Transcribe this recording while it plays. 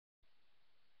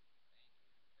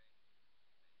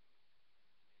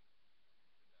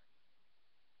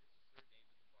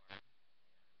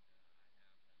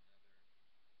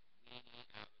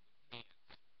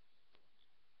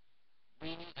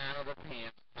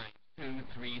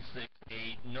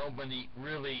36:8, nobody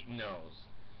really knows.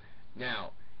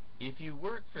 Now, if you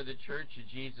work for the Church of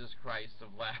Jesus Christ of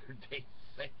Latter-day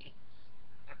Saints,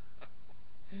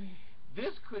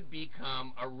 this could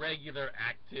become a regular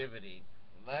activity.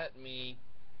 Let me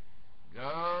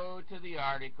go to the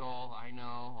article. I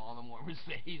know all the Mormons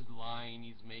say he's lying,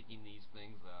 he's making these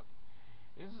things up.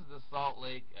 This is the Salt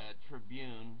Lake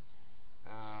Tribune,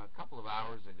 a couple of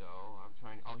hours ago.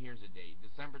 Oh, here's a date,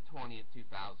 December 20th,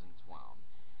 2012.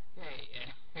 Okay,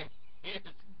 here's a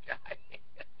guy.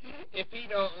 If he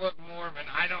don't look Mormon,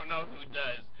 I don't know who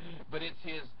does. But it's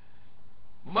his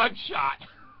mugshot.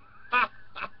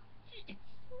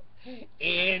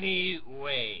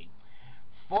 Anyway,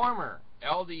 former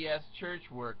LDS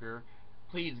church worker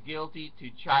pleads guilty to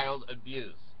child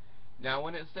abuse. Now,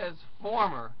 when it says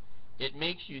former, it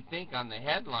makes you think on the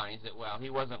headlines that, well, he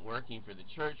wasn't working for the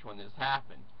church when this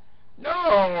happened.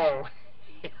 No!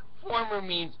 Former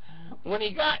means when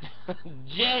he got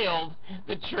jailed,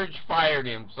 the church fired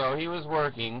him, so he was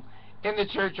working in the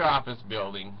church office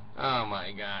building. Oh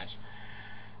my gosh.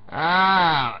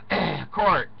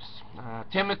 Courts.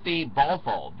 Timothy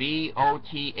Bothell,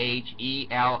 B-O-T-H-E-L-L,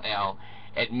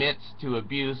 admits to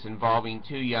abuse involving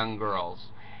 2 young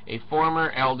girls. A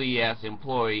former LDS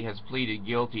employee has pleaded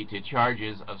guilty to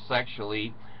charges of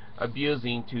sexually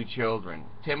abusing 2 children.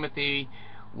 Timothy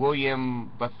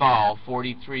William Bothell,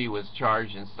 43, was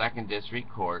charged in 2nd District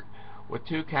Court with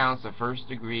 2 counts of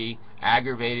first-degree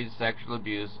aggravated sexual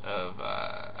abuse of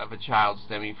a child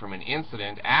stemming from an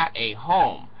incident at a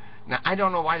home. Now, I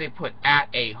don't know why they put at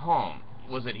a home.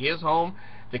 Was it his home,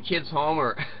 the kid's home,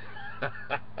 or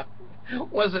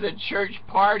was it a church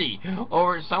party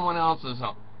over at someone else's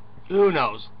home? Who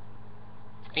knows?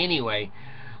 Anyway,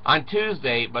 on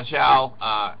Tuesday, Bashal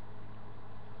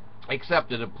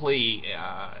accepted a plea,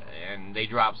 and they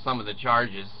dropped some of the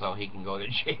charges so he can go to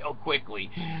jail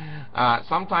quickly.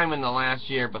 Sometime in the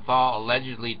last year, Bethal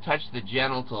allegedly touched the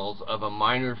genitals of a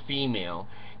minor female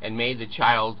and made the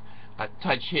child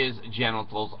touch his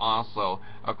genitals also,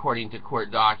 according to court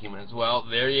documents. Well,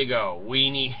 there you go.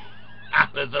 Weenie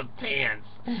out of the pants.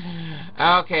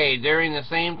 Okay, during the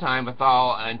same time,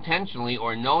 Bethal intentionally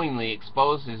or knowingly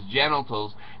exposed his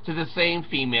genitals to the same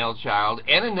female child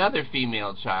and another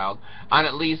female child on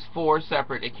at least 4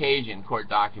 separate occasions, court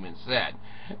documents said.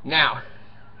 Now,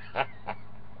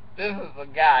 this is the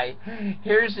guy.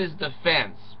 Here's his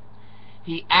defense.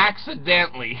 He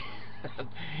accidentally,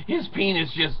 his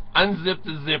penis just unzipped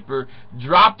the zipper,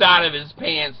 dropped out of his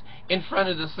pants in front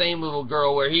of the same little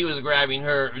girl where he was grabbing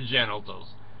her genitals.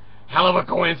 Hell of a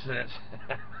coincidence.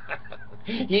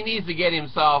 He needs to get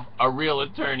himself a real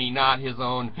attorney, not his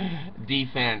own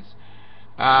defense.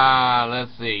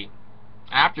 Let's see.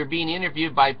 After being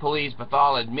interviewed by police,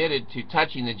 Bethal admitted to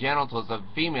touching the genitals of a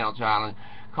female child and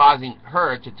causing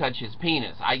her to touch his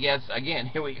penis. I guess, again,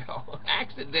 here we go.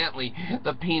 Accidentally,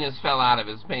 the penis fell out of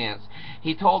his pants.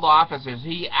 He told officers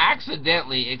he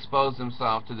accidentally exposed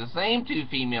himself to the same 2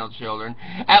 female children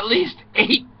at least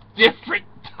 8 different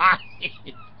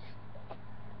times.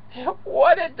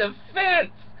 What a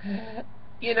defense!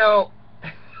 You know,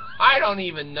 I don't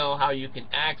even know how you can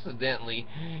accidentally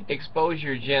expose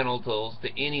your genitals to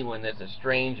anyone that's a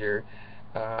stranger.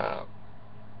 I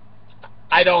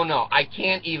don't know. I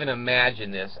can't even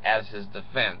imagine this as his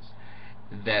defense,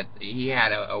 that he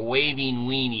had a waving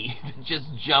weenie that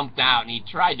just jumped out and he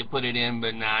tried to put it in,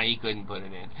 but nah, he couldn't put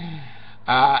it in.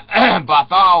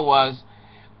 Bothell was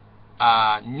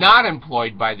not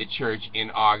employed by the church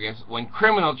in August when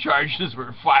criminal charges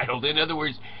were filed. In other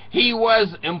words, he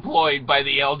was employed by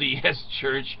the LDS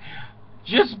church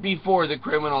just before the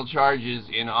criminal charges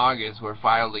in August were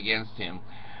filed against him,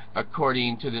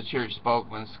 according to the church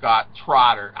spokesman Scott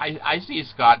Trotter. I see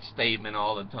Scott's statement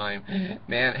all the time.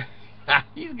 Man,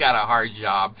 he's got a hard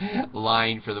job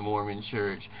lying for the Mormon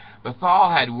church.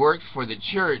 Bethal had worked for the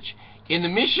church in the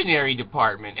missionary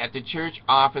department at the church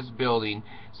office building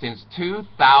since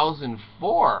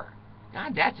 2004.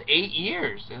 God, that's 8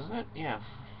 years, isn't it? Yeah,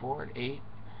 4 to 8.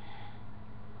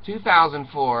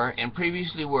 2004, and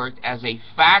previously worked as a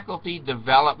faculty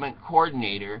development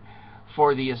coordinator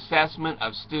for the assessment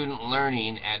of student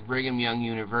learning at Brigham Young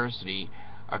University,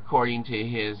 according to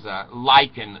his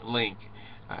Lycan link.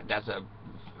 That's a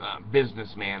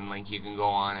businessman link you can go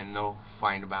on and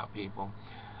find about people.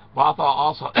 Bothell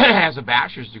also has a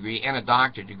bachelor's degree and a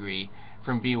doctorate degree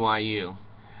from BYU.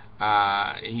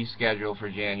 He's scheduled for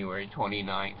January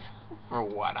 29th. For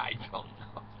what? I don't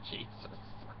know. Jesus.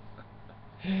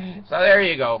 So there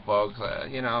you go, folks.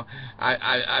 You know,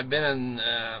 I've been in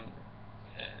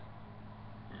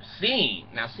seeing.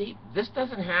 Now, see, this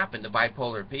doesn't happen to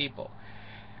bipolar people.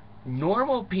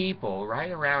 normal people,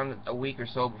 right around a week or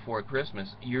so before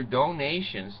Christmas, your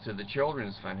donations to the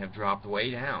Children's Fund have dropped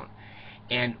way down.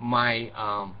 And my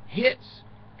hits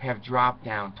have dropped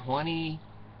down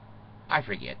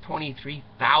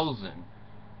 23,000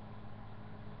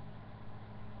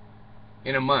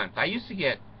 in a month. I used to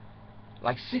get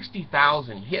like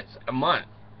 60,000 hits a month,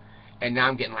 and now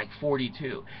I'm getting like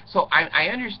 42. So I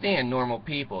understand normal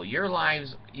people. Your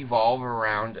lives evolve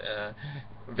around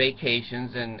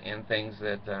vacations and things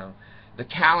that the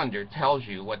calendar tells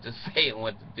you what to say and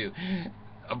what to do.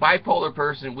 A bipolar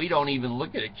person, we don't even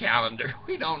look at a calendar.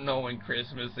 We don't know when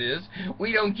Christmas is.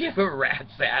 We don't give a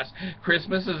rat's ass.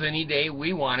 Christmas is any day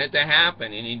we want it to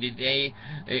happen. Any day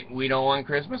we don't want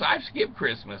Christmas, I've skipped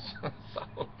Christmas.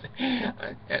 So,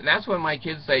 and that's when my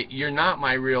kids say, "You're not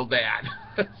my real dad."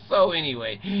 So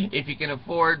anyway, if you can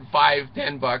afford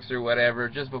 $5-10 or whatever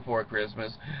just before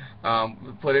Christmas,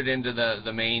 put it into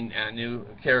the main new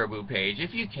Caribou page.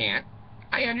 If you can't,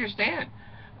 I understand.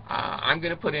 I'm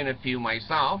going to put in a few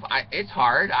myself. It's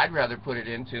hard. I'd rather put it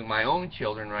into my own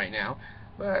children right now.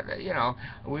 But, you know,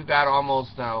 we've got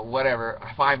almost,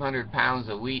 500 pounds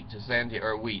of wheat to send here,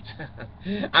 or wheat.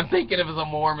 I'm thinking of as a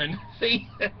Mormon. See,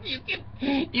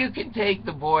 you can take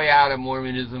the boy out of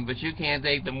Mormonism, but you can't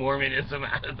take the Mormonism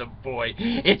out of the boy.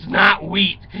 It's not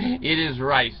wheat. It is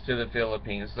rice to the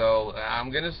Philippines. So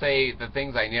I'm going to say the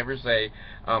things I never say.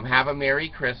 Have a Merry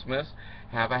Christmas.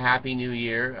 Have a Happy New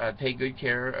Year. Take good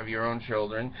care of your own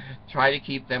children. Try to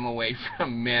keep them away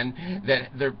from men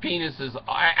that their penises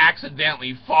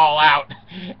accidentally fall out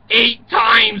 8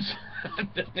 times.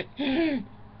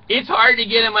 It's hard to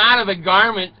get them out of a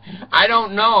garment. I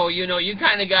don't know. You know, you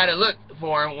kind of got to look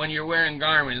for them when you're wearing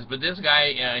garments. But this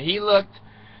guy, he looked,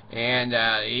 and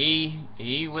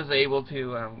he was able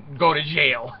to go to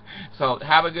jail. So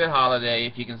have a good holiday.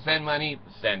 If you can send money,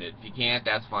 send it. If you can't,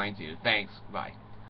 that's fine too. Thanks. Bye.